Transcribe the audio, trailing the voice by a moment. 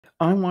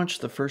I watched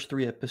the first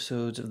 3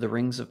 episodes of The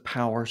Rings of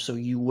Power so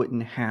you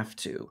wouldn't have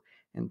to.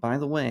 And by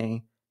the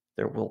way,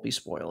 there will be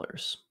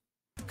spoilers.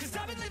 'Cause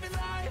I've been living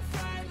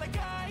life right like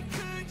I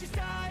could just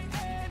die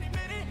any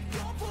minute.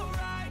 Going for a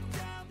ride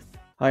down the side.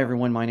 Hi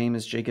everyone, my name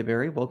is Jacob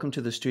Berry. Welcome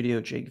to the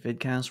StudioJake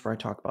vidcast where I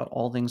talk about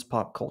all things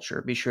pop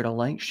culture. Be sure to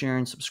like, share,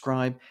 and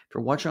subscribe. If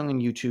you're watching on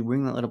YouTube,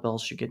 ring that little bell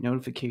so you get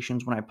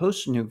notifications when I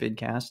post a new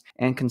vidcast,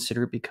 and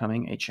consider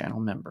becoming a channel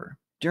member.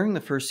 During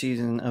the first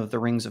season of The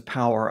Rings of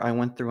Power, I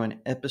went through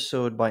an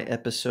episode by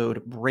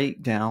episode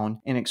breakdown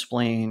and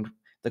explained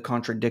the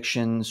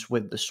contradictions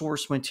with the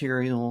source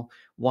material,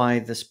 why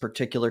this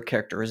particular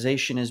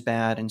characterization is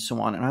bad, and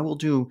so on. And I will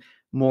do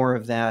more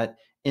of that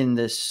in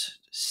this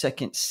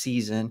second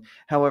season.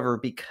 However,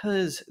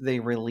 because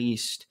they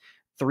released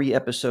 3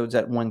 episodes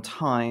at one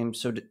time,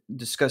 so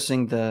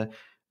discussing the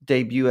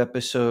debut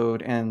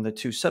episode and the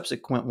 2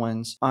 subsequent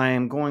ones, I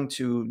am going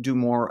to do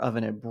more of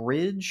an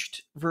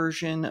abridged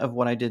version of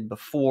what I did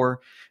before,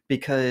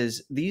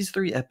 because these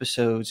 3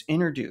 episodes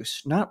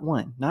introduce not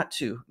 1, not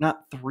 2,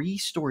 not 3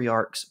 story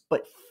arcs,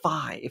 but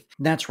 5.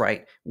 That's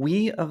right.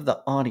 We of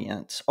the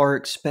audience are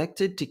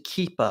expected to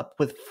keep up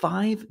with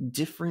 5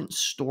 different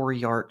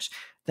story arcs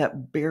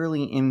that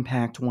barely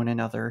impact one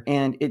another,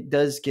 and it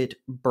does get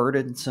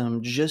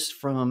burdensome just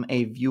from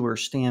a viewer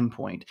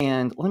standpoint.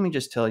 And let me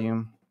just tell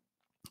you,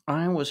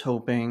 I was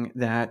hoping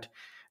that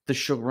the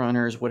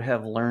showrunners would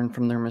have learned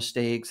from their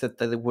mistakes, that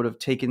they would have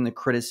taken the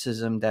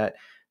criticism that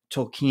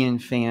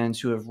Tolkien fans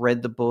who have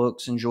read the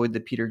books, enjoyed the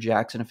Peter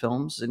Jackson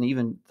films, and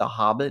even The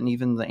Hobbit, and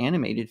even the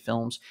animated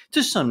films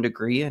to some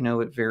degree. I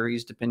know it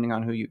varies depending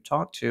on who you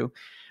talk to,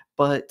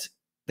 but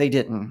they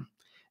didn't.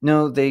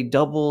 No, they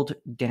doubled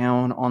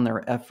down on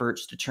their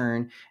efforts to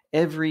turn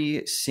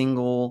every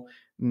single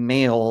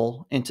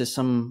male into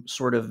some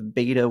sort of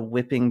beta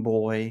whipping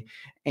boy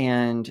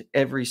and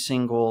every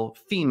single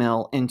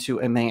female into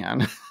a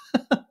man.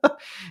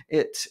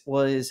 It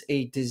was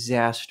a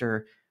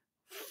disaster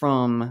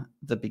from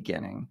the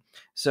beginning.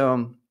 So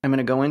I'm going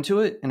to go into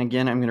it. And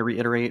again, I'm going to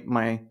reiterate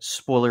my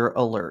spoiler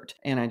alert.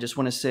 And I just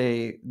want to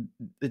say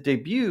the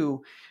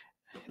debut,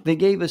 they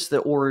gave us the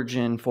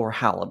origin for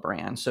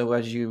Halbrand. So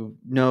as you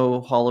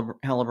know,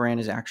 Halbrand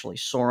is actually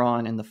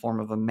Sauron in the form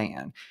of a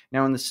man.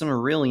 Now in the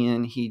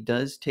Silmarillion, he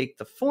does take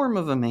the form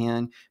of a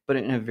man, but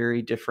in a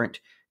very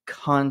different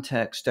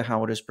context to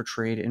how it is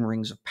portrayed in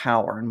Rings of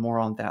Power, and more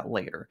on that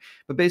later.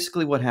 But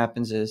basically what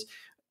happens is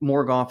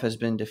Morgoth has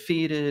been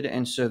defeated,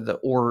 and so the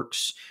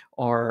orcs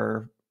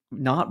are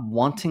not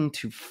wanting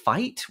to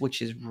fight,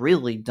 which is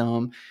really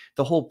dumb.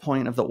 The whole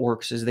point of the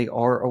orcs is they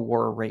are a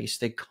war race.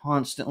 They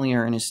constantly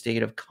are in a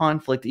state of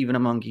conflict, even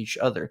among each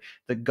other.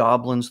 The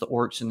goblins, the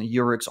orcs, and the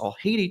Uruk all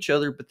hate each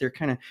other, but they're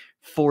kind of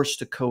forced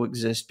to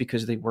coexist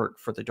because they work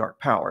for the Dark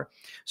Power.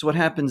 So what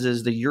happens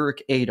is the Uruk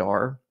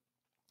Adar,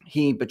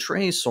 he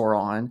betrays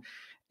Sauron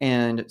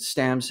and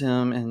stabs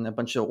him, and a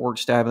bunch of orcs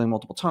stab him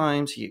multiple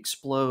times. He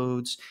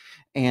explodes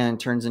and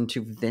turns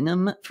into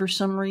venom for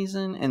some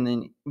reason, and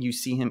then you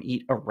see him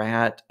eat a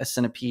rat, a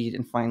centipede,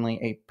 and finally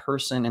a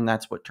person, and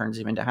that's what turns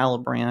him into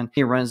Halbrand.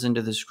 He runs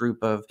into this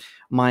group of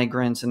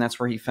migrants, and that's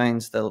where he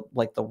finds the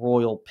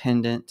royal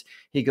pendant.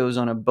 He goes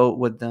on a boat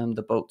with them.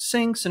 The boat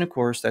sinks, and of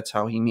course that's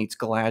how he meets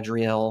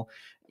Galadriel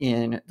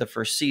in the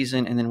first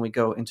season, and then we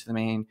go into the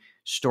main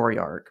story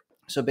arc.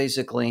 So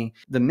basically,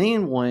 the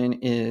main one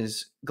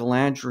is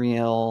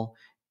Galadriel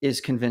is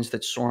convinced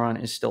that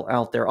Sauron is still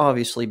out there,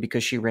 obviously,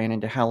 because she ran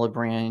into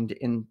Halbrand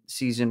in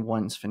season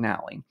 1's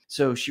finale.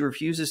 So she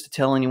refuses to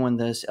tell anyone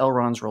this.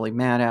 Elrond's really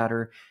mad at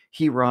her.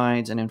 He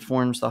rides and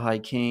informs the High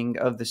King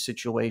of the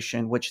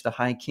situation, which the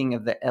High King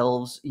of the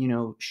Elves,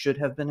 should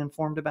have been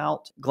informed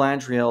about.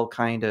 Galadriel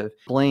kind of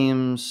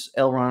blames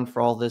Elrond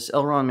for all this.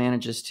 Elrond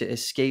manages to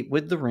escape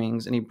with the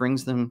rings, and he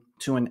brings them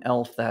to an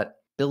elf that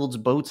builds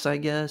boats, I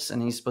guess,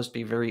 and he's supposed to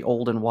be very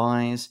old and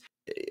wise.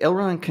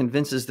 Elrond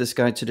convinces this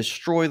guy to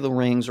destroy the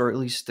rings, or at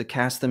least to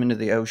cast them into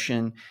the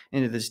ocean,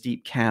 into this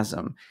deep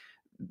chasm.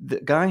 The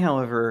guy,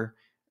 however,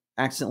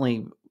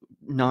 accidentally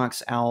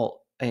knocks out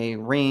a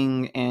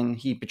ring, and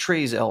he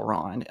betrays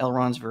Elrond.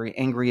 Elrond's very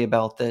angry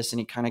about this, and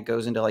he kind of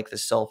goes into like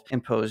this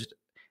self-imposed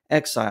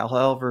exile.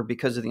 However,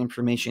 because of the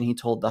information he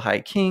told the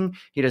High King,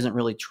 he doesn't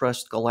really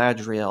trust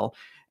Galadriel.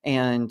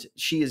 And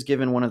she is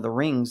given one of the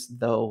rings,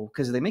 though,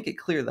 because they make it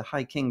clear the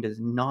High King does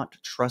not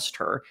trust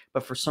her,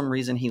 but for some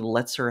reason he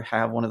lets her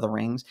have one of the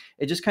rings.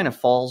 It just kind of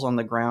falls on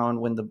the ground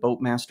when the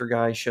boatmaster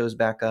guy shows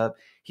back up.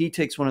 He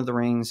takes one of the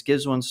rings,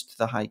 gives one to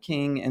the High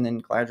King, and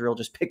then Galadriel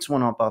just picks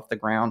one up off the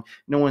ground.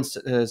 No one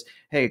says,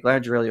 hey,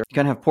 Galadriel, you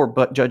kind of have poor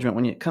judgment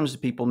when it comes to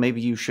people.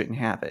 Maybe you shouldn't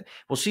have it.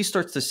 Well, she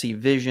starts to see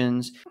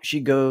visions.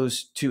 She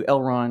goes to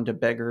Elrond to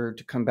beg her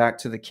to come back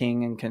to the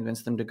king and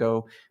convince them to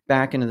go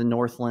back into the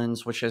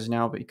Northlands, which has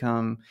now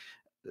become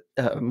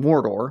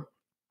Mordor.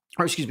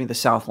 Or excuse me, the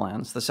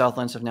Southlands. The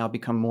Southlands have now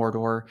become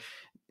Mordor.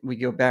 we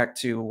go back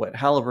to what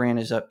Halbrand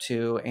is up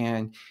to,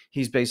 and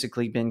he's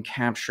basically been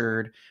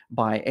captured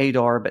by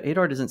Adar, but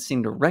Adar doesn't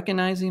seem to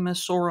recognize him as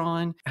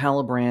Sauron.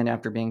 Halbrand,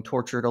 after being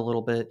tortured a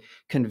little bit,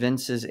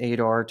 convinces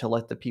Adar to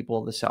let the people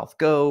of the South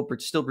go,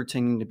 but still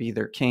pretending to be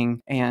their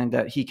king, and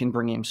that he can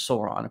bring him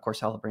Sauron. Of course,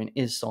 Halbrand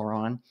is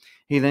Sauron.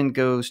 He then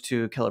goes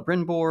to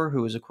Celebrimbor,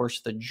 who is, of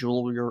course, the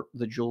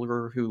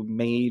jeweler who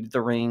made the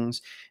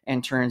rings,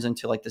 and turns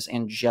into like this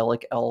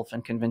angelic elf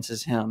and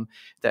convinces him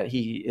that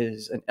he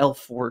is an elf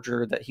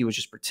forger, that he was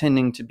just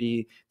pretending to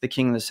be the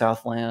king of the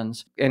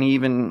Southlands. And he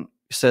even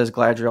says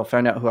Gladriel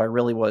found out who I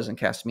really was and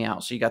cast me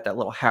out. So you got that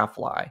little half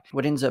lie.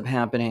 What ends up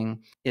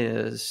happening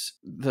is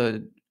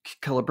the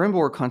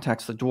Celebrimbor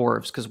contacts the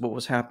dwarves, because what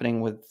was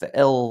happening with the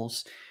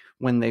elves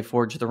when they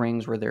forged the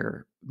rings were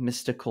their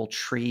mystical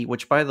tree,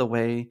 which, by the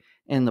way,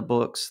 in the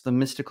books, the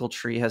mystical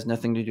tree has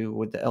nothing to do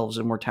with the elves'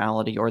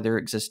 immortality or their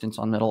existence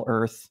on Middle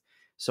Earth.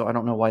 So I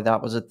don't know why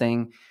that was a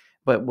thing.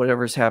 But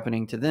whatever's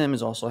happening to them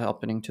is also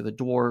happening to the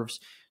dwarves.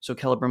 So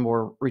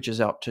Celebrimbor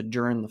reaches out to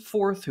Durin the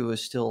Fourth, who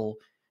is still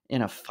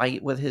in a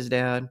fight with his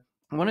dad.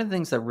 One of the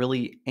things that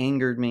really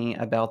angered me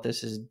about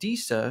this is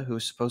Disa,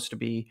 who's supposed to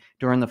be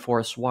Durin the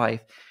Fourth's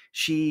wife.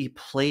 She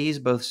plays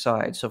both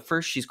sides. So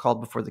first she's called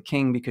before the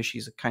king because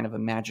she's a kind of a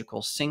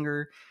magical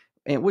singer,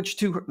 which,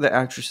 to the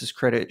actress's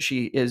credit,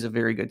 she is a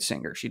very good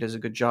singer. She does a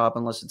good job,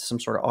 unless it's some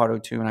sort of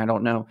auto-tune, I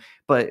don't know.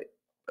 But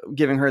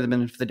giving her the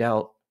benefit of the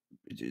doubt,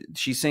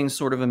 she sings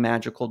sort of a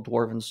magical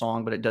dwarven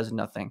song, but it does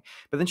nothing.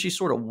 But then she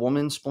sort of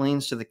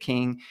woman-splains to the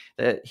king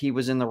that he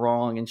was in the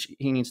wrong and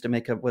he needs to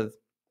make up with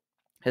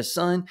his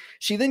son.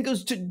 She then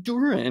goes to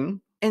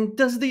Durin and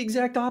does the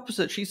exact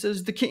opposite. She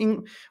says the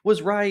king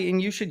was right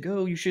and you should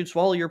go. You should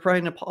swallow your pride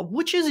and apologize.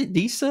 Which is it,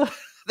 Disa?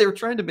 They were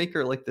trying to make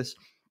her like this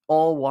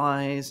all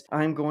wise,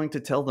 I'm going to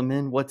tell the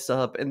men what's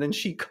up, and then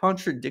she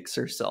contradicts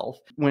herself.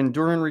 When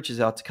Durin reaches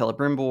out to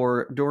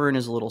Celebrimbor, Durin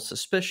is a little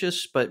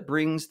suspicious, but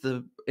brings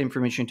the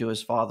information to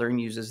his father and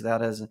uses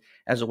that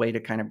as a way to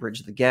kind of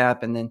bridge the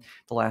gap. And then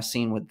the last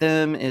scene with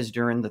them is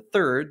Durin the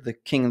Third, the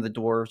king of the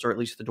dwarves, or at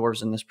least the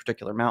dwarves in this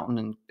particular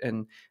mountain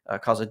in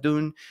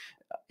Khazad-dûm.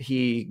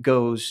 He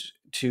goes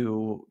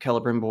to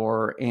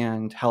Celebrimbor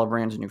and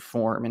Halbrand's new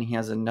form, and he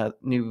has a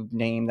new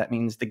name that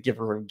means the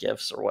giver of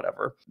gifts or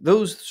whatever.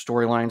 Those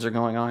storylines are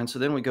going on. So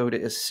then we go to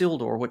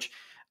Isildur, which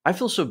I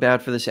feel so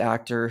bad for this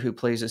actor who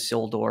plays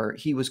Isildur.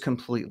 He was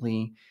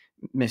completely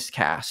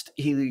miscast.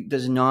 He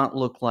does not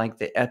look like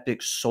the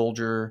epic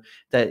soldier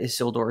that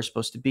Isildur is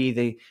supposed to be.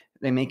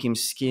 They make him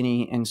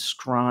skinny and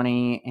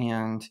scrawny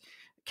and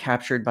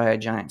captured by a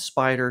giant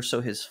spider.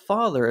 So his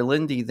father,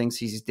 Elendil, thinks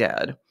he's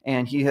dead,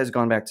 and he has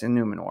gone back to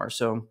Numenor.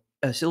 So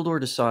Isildur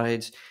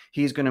decides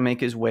he's going to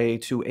make his way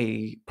to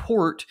a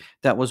port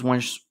that was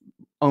once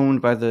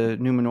owned by the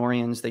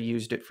Numenorians. They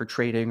used it for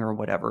trading or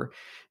whatever.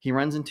 He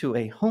runs into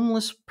a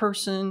homeless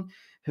person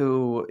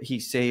who he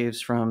saves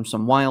from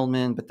some wild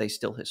men, but they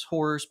steal his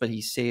horse. But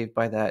he's saved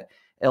by that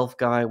elf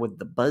guy with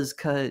the buzz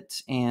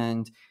cut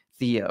and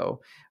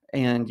Theo.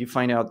 And you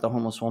find out the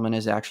homeless woman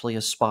is actually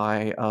a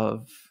spy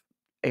of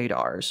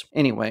Adar's.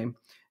 Anyway,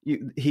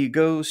 he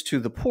goes to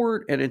the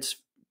port, and it's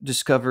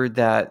discovered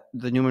that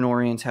the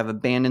Numenorians have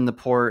abandoned the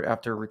port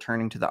after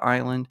returning to the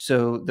island.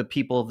 So the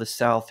people of the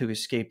south who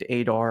escaped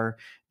Adar,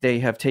 they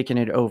have taken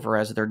it over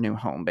as their new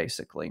home,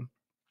 basically.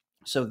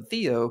 So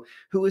Theo,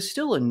 who is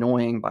still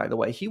annoying, by the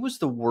way, he was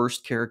the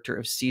worst character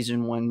of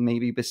season 1,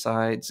 maybe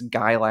besides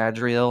Guy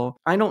Ladriel.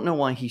 I don't know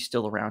why he's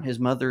still around. His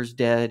mother's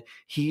dead.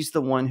 He's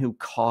the one who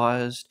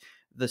caused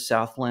the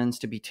Southlands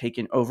to be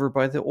taken over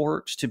by the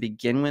orcs to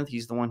begin with.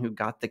 He's the one who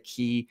got the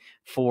key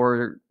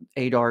for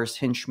Adar's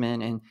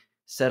henchmen and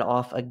set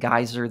off a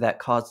geyser that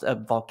caused a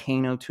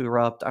volcano to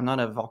erupt. I'm not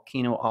a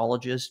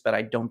volcanoologist, but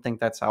I don't think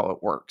that's how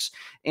it works.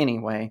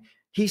 Anyway,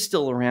 he's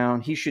still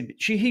around. He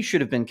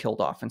should have been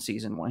killed off in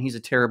season 1. He's a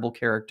terrible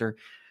character.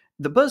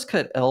 The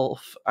buzzcut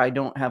elf, I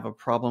don't have a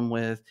problem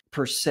with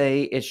per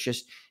se. It's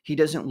just he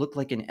doesn't look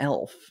like an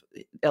elf.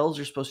 Elves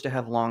are supposed to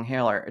have long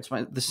hair. It's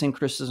the same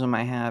criticism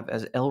I have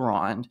as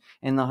Elrond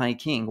and the High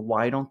King.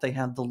 Why don't they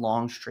have the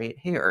long straight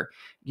hair?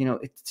 You know,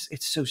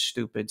 it's so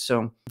stupid.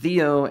 So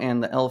Theo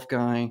and the elf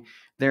guy,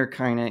 they're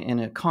kind of in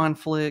a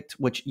conflict.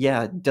 Which,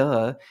 yeah,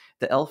 duh.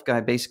 The elf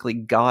guy basically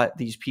got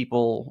these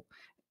people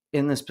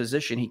in this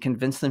position. He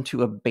convinced them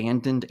to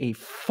abandon a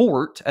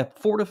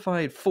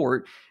fortified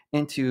fort,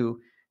 and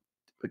to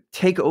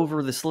take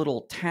over this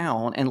little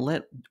town and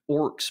let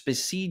orcs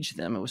besiege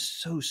them. It was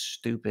so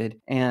stupid.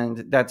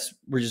 And that's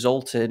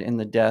resulted in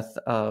the death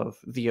of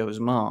Theo's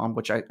mom,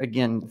 which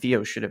again,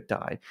 Theo should have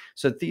died.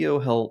 So Theo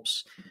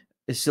helps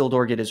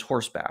Isildur get his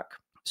horse back.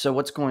 So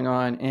what's going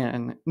on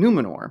in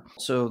Numenor?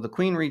 So the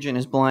Queen Regent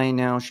is blind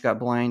now. She got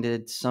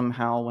blinded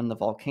somehow when the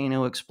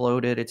volcano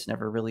exploded. It's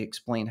never really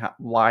explained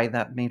why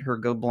that made her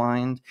go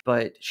blind,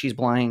 but she's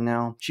blind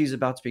now. She's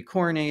about to be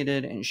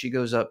coronated, and she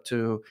goes up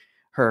to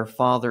her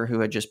father, who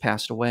had just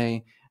passed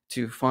away,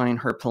 to find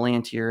her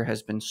Palantir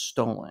has been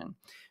stolen.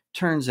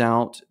 Turns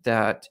out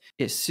that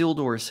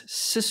Isildur's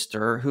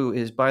sister, who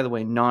is, by the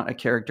way, not a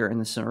character in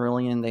the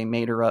Silmarillion, they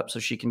made her up so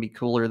she can be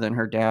cooler than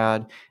her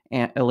dad,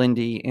 and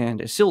Elendil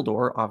and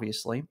Isildur,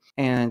 obviously,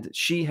 and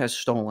she has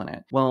stolen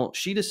it. Well,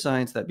 she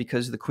decides that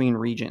because the Queen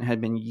Regent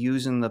had been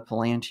using the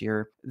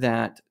Palantir,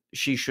 that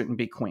she shouldn't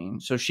be queen.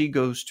 So she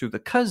goes to the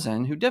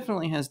cousin, who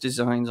definitely has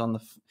designs on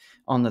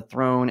the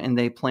throne, and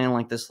they plan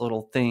like this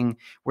little thing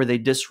where they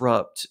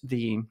disrupt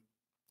the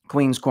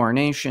Queen's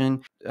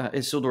coronation.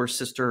 Isildur's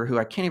sister, who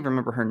I can't even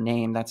remember her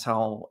name, that's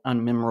how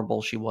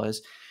unmemorable she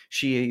was.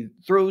 She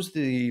throws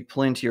the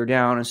Palantir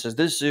down and says,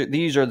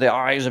 "These are the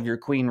eyes of your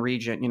Queen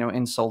Regent,"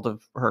 insult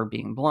of her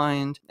being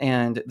blind.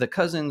 And the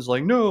cousin's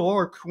like, "No,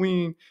 our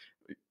queen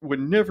would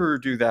never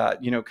do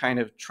that," kind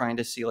of trying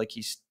to see like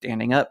he's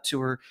standing up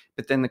to her.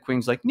 But then the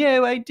queen's like,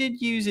 "No, I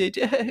did use it.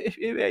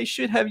 I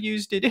should have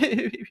used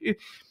it."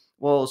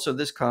 Well, so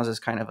this causes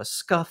kind of a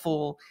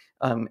scuffle.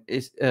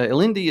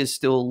 Elendil is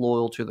still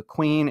loyal to the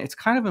queen. It's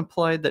kind of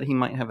implied that he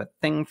might have a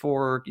thing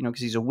for her,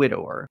 because he's a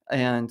widower.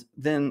 And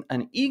then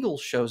an eagle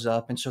shows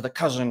up, and so the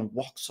cousin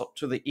walks up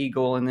to the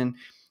eagle, and then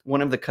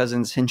one of the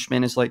cousin's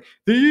henchmen is like,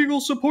 "The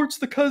eagle supports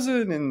the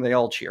cousin," and they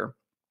all cheer.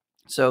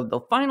 So the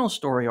final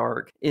story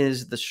arc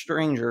is the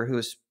stranger, who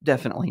is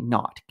definitely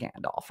not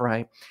Gandalf,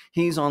 right?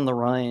 He's on the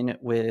run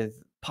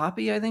with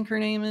Poppy, I think her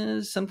name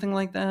is, something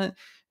like that.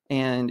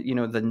 And,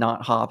 the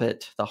not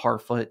hobbit, the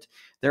Harfoot,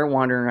 they're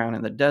wandering around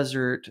in the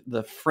desert.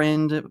 The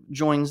friend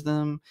joins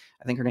them.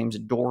 I think her name's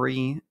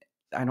Dory.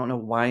 I don't know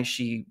why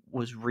she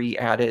was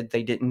re-added.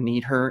 They didn't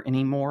need her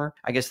anymore.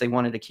 I guess they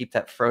wanted to keep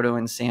that Frodo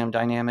and Sam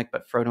dynamic,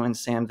 but Frodo and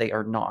Sam, they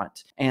are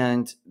not.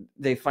 And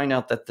they find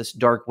out that this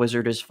dark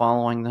wizard is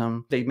following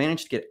them. They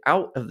manage to get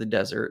out of the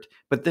desert,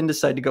 but then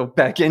decide to go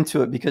back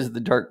into it because of the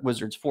dark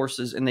wizard's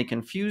forces, and they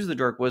confuse the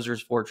dark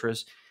wizard's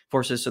forces,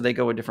 so they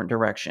go a different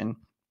direction.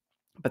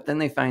 But then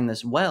they find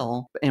this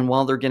well, and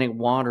while they're getting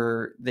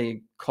water,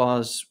 they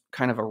cause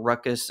kind of a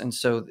ruckus, and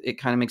so it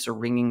kind of makes a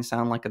ringing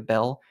sound like a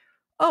bell.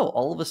 Oh,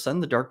 all of a sudden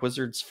the dark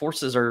wizard's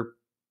forces are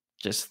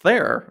just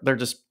there. They're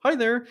just, "Hi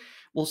there."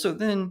 Well, so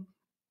then,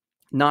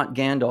 not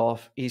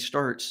Gandalf, he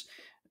starts.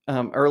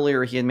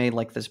 Earlier, he had made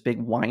like this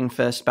big wine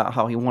fest about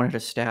how he wanted a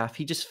staff.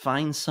 He just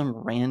finds some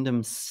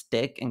random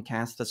stick and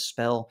casts a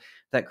spell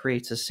that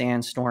creates a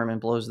sandstorm and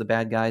blows the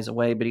bad guys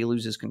away, but he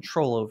loses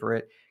control over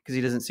it because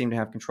he doesn't seem to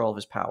have control of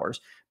his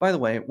powers. By the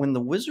way, when the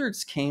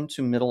wizards came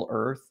to Middle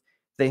Earth,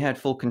 they had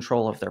full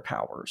control of their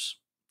powers.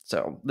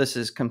 So this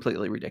is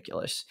completely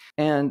ridiculous.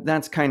 And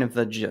that's kind of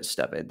the gist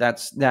of it.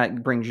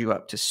 That brings you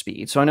up to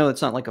speed. So I know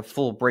it's not like a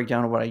full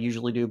breakdown of what I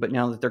usually do, but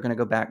now that they're going to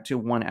go back to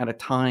one at a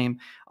time,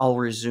 I'll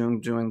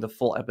resume doing the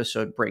full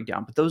episode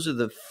breakdown. But those are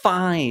the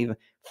five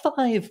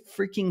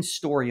freaking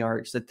story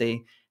arcs that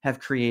they have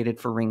created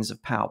for Rings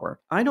of Power.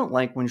 I don't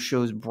like when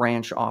shows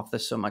branch off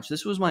this so much.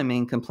 This was my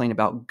main complaint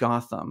about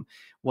Gotham,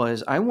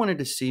 was I wanted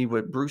to see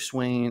what Bruce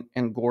Wayne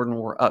and Gordon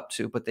were up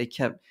to, but they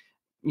kept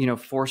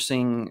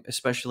forcing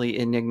especially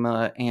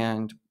Enigma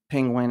and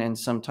Penguin and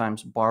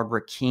sometimes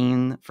Barbara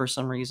Keene for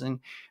some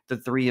reason. The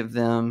three of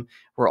them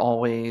were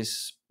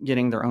always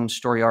getting their own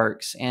story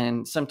arcs,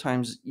 and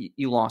sometimes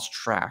you lost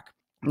track.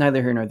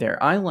 Neither here nor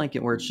there. I like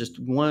it where it's just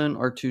one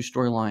or two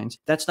storylines.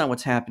 That's not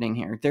what's happening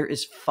here. There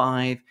is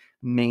five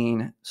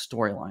main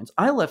storylines.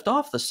 I left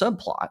off the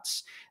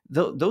subplots.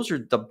 Those are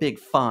the big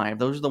five.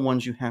 Those are the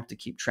ones you have to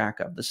keep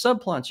track of. The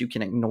subplots, you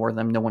can ignore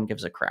them. No one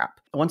gives a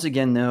crap. Once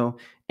again, though,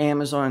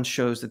 Amazon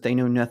shows that they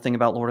know nothing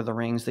about Lord of the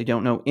Rings. They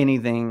don't know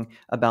anything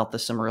about the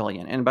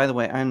Silmarillion. And by the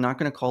way, I'm not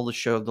going to call the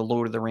show The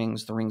Lord of the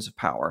Rings, The Rings of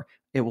Power.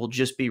 It will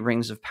just be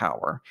Rings of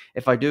Power.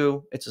 If I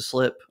do, it's a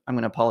slip. I'm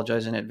going to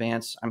apologize in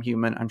advance. I'm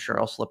human. I'm sure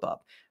I'll slip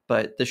up.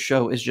 But the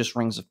show is just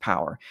Rings of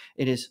Power.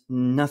 It is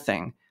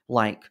nothing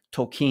like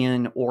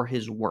Tolkien or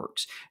his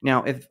works.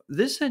 Now, if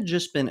this had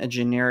just been a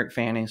generic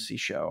fantasy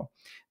show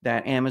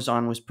that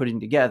Amazon was putting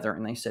together,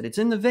 and they said it's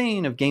in the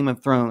vein of Game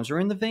of Thrones or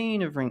in the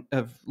vein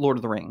of Lord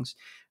of the Rings,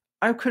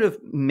 I could have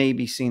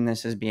maybe seen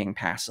this as being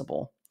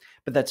passable.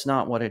 But that's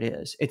not what it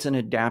is. It's an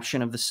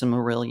adaptation of the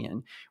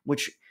Silmarillion,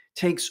 which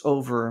takes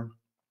over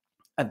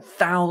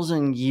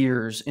 1,000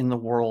 years in the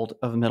world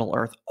of Middle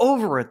Earth,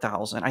 over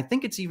 1,000. I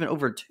think it's even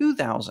over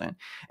 2,000.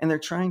 And they're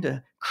trying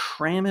to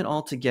cram it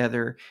all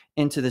together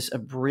into this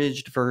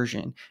abridged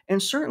version.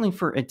 And certainly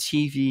for a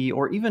TV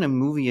or even a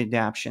movie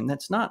adaptation,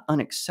 that's not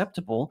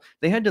unacceptable.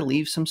 They had to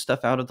leave some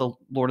stuff out of the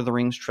Lord of the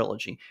Rings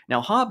trilogy.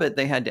 Now, Hobbit,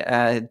 they had to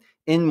add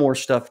in more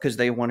stuff because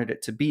they wanted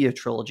it to be a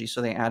trilogy.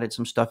 So they added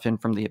some stuff in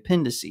from the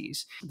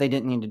appendices. They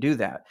didn't need to do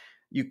that.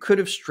 You could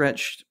have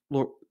stretched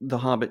The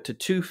Hobbit to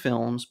 2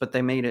 films, but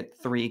they made it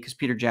 3 because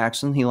Peter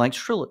Jackson, he likes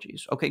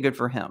trilogies. Okay, good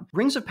for him.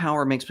 Rings of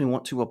Power makes me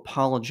want to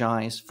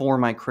apologize for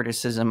my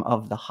criticism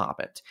of The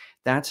Hobbit.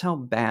 That's how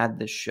bad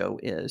this show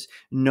is.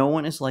 No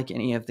one is like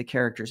any of the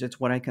characters. It's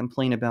what I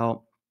complain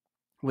about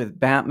with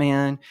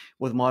Batman,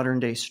 with modern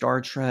day Star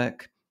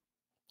Trek,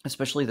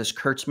 especially this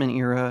Kurtzman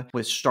era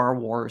with Star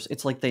Wars.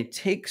 It's like they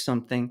take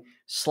something,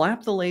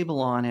 slap the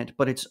label on it,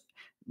 but it's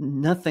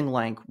nothing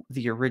like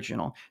the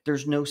original.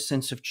 There's no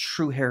sense of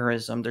true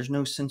heroism. There's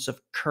no sense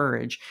of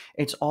courage.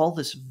 It's all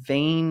this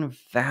vain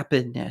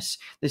vapidness,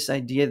 this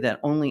idea that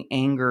only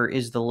anger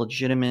is the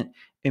legitimate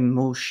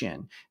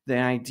emotion, the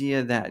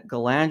idea that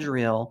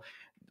Galadriel,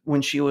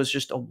 when she was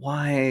just a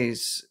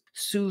wise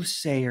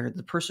soothsayer,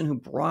 the person who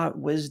brought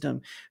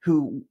wisdom,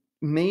 who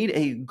made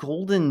a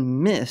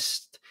golden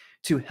mist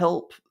to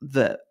help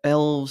the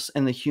elves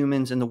and the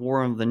humans in the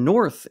War of the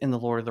North in the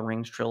Lord of the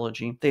Rings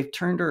trilogy. They've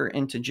turned her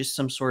into just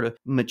some sort of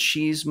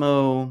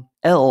machismo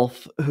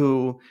elf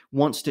who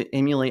wants to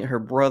emulate her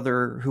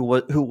brother who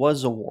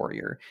was a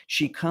warrior.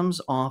 She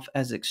comes off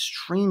as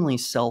extremely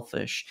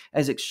selfish,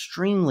 as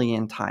extremely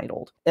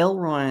entitled.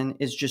 Elrond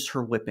is just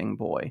her whipping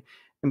boy.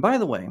 And by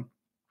the way,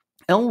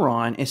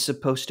 Elrond is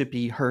supposed to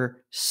be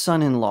her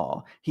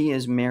son-in-law. He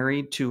is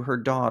married to her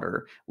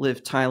daughter,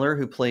 Liv Tyler,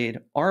 who played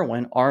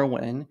Arwen.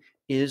 Arwen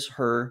is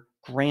her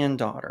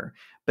granddaughter.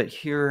 But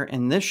here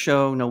in this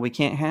show, no, we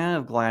can't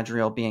have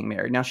Galadriel being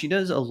married. Now, she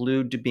does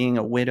allude to being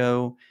a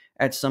widow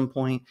at some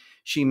point.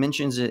 She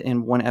mentions it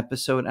in one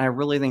episode, and I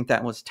really think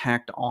that was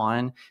tacked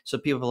on. So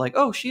people are like,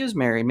 oh, she is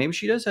married. Maybe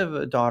she does have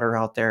a daughter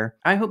out there.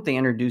 I hope they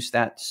introduce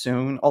that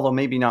soon, although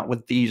maybe not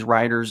with these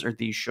writers or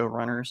these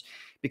showrunners,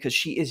 because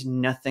she is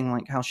nothing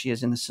like how she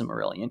is in the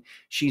Silmarillion.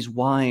 She's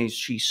wise,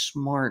 she's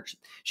smart,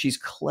 she's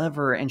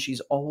clever, and she's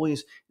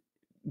always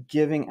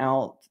giving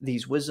out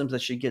these wisdoms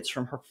that she gets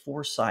from her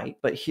foresight.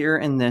 But here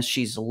in this,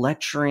 she's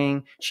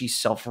lecturing, she's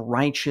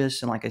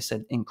self-righteous, and like I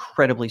said,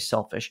 incredibly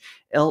selfish.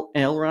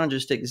 Elrond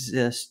just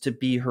exists to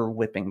be her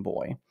whipping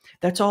boy.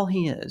 That's all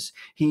he is.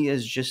 He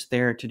is just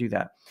there to do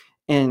that.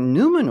 And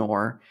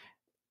Numenor,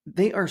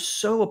 they are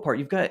so apart.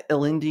 You've got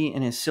Elendil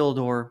and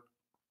Isildur.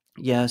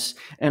 Yes,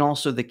 and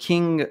also the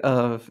king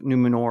of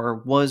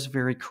Numenor was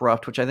very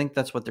corrupt, which I think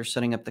that's what they're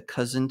setting up the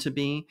cousin to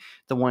be,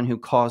 the one who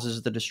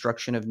causes the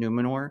destruction of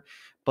Numenor.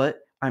 But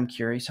I'm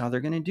curious how they're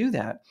going to do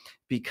that,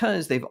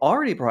 because they've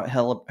already brought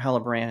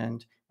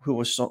Halbrand, who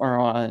was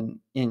Sauron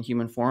in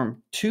human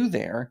form, to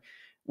there.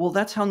 Well,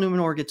 that's how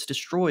Numenor gets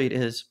destroyed,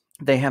 is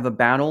they have a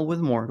battle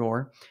with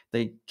Mordor,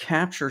 they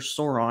capture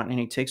Sauron, and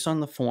he takes on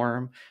the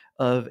form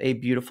of a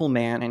beautiful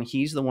man, and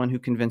he's the one who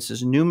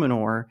convinces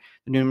Numenor,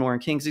 the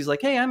Numenorean kings. He's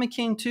like, hey, I'm a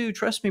king too,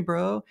 trust me,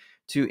 bro,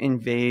 to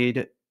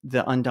invade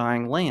the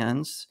Undying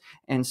Lands.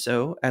 And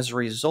so, as a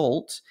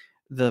result,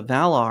 the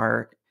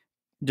Valar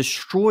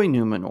destroy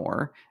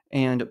Numenor,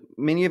 and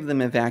many of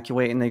them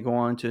evacuate, and they go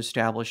on to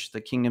establish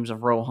the kingdoms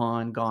of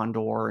Rohan,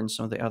 Gondor, and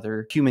some of the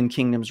other human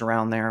kingdoms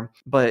around there.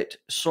 But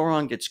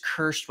Sauron gets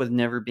cursed with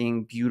never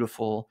being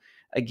beautiful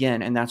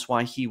again, and that's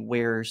why he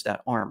wears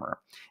that armor.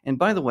 And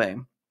by the way,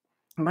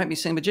 I might be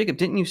saying, but Jacob,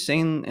 didn't you say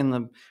in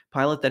the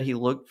pilot that he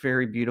looked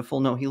very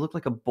beautiful? No, he looked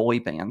like a boy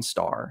band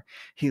star.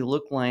 He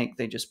looked like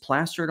they just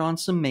plastered on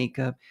some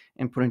makeup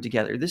and put him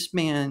together. This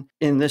man,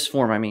 in this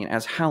form, I mean,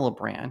 as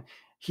Halbrand,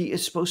 he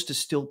is supposed to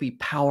still be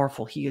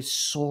powerful. He is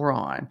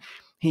Sauron.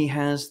 He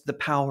has the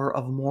power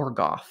of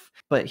Morgoth.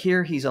 But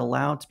here he's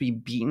allowed to be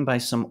beaten by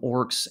some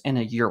orcs and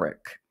a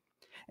Uruk,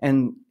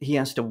 and he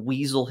has to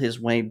weasel his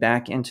way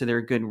back into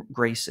their good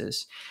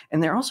graces.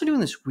 And they're also doing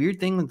this weird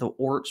thing with the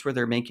orcs where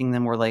they're making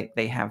them where like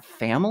they have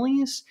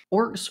families.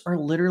 Orcs are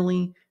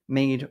literally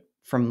made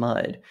from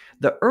mud.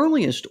 The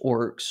earliest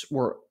orcs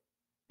were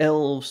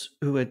elves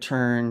who had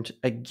turned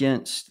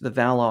against the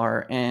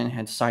Valar and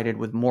had sided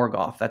with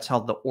Morgoth. That's how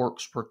the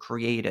orcs were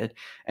created.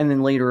 And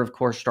then later, of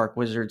course, Dark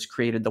Wizards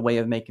created the way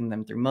of making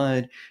them through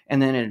mud,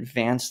 and then it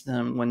advanced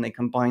them when they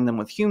combined them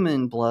with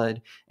human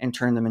blood and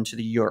turned them into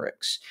the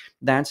Uruks.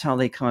 That's how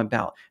they come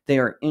about. They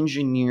are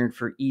engineered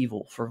for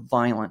evil, for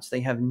violence. They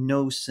have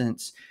no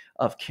sense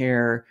of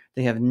care.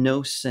 They have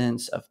no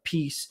sense of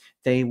peace.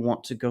 They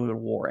want to go to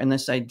war. And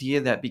this idea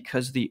that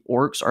because the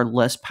orcs are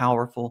less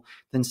powerful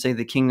than, say,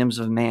 the kingdoms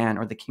of man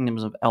or the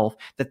kingdoms of elf,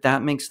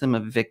 that makes them a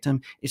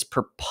victim is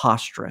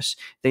preposterous.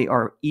 They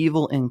are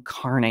evil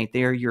incarnate.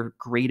 They are your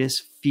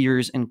greatest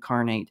fears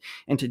incarnate.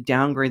 And to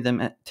downgrade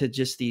them to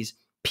just these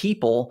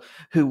people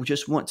who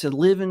just want to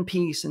live in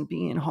peace and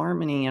be in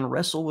harmony and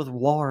wrestle with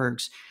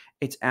wargs,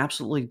 it's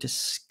absolutely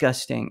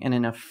disgusting and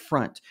an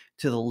affront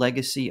to the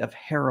legacy of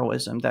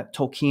heroism that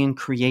Tolkien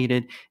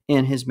created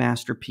in his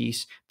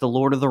masterpiece, The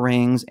Lord of the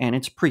Rings, and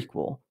its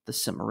prequel, The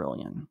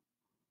Silmarillion.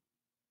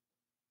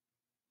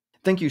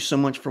 Thank you so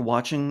much for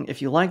watching.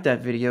 If you liked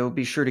that video,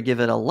 be sure to give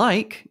it a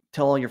like,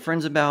 tell all your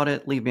friends about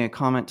it, leave me a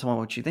comment, tell me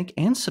what you think,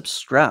 and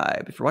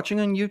subscribe. If you're watching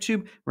on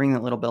YouTube, ring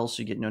that little bell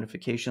so you get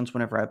notifications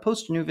whenever I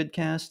post a new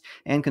vidcast,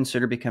 and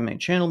consider becoming a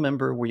channel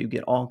member where you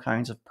get all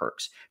kinds of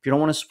perks. If you don't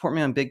want to support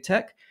me on big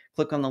tech,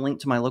 click on the link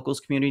to my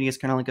locals community. It's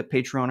kind of like a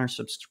Patreon or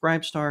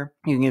Subscribestar.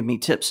 You can give me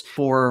tips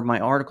for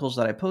my articles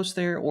that I post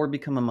there, or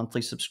become a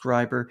monthly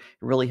subscriber.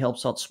 It really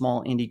helps out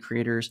small indie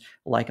creators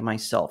like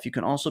myself. You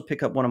can also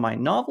pick up one of my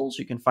novels.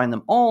 You can find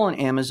them all on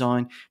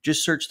Amazon.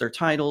 Just search their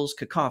titles: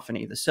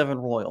 Cacophony, The Seven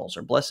Royals,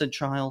 or Blessed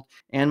Child,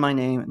 and my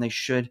name, and they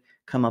should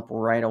come up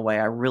right away.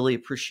 I really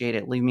appreciate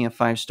it. Leave me a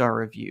 5-star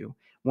review.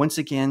 Once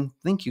again,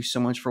 thank you so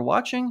much for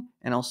watching,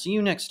 and I'll see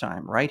you next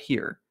time right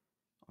here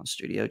on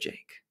Studio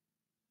Jake.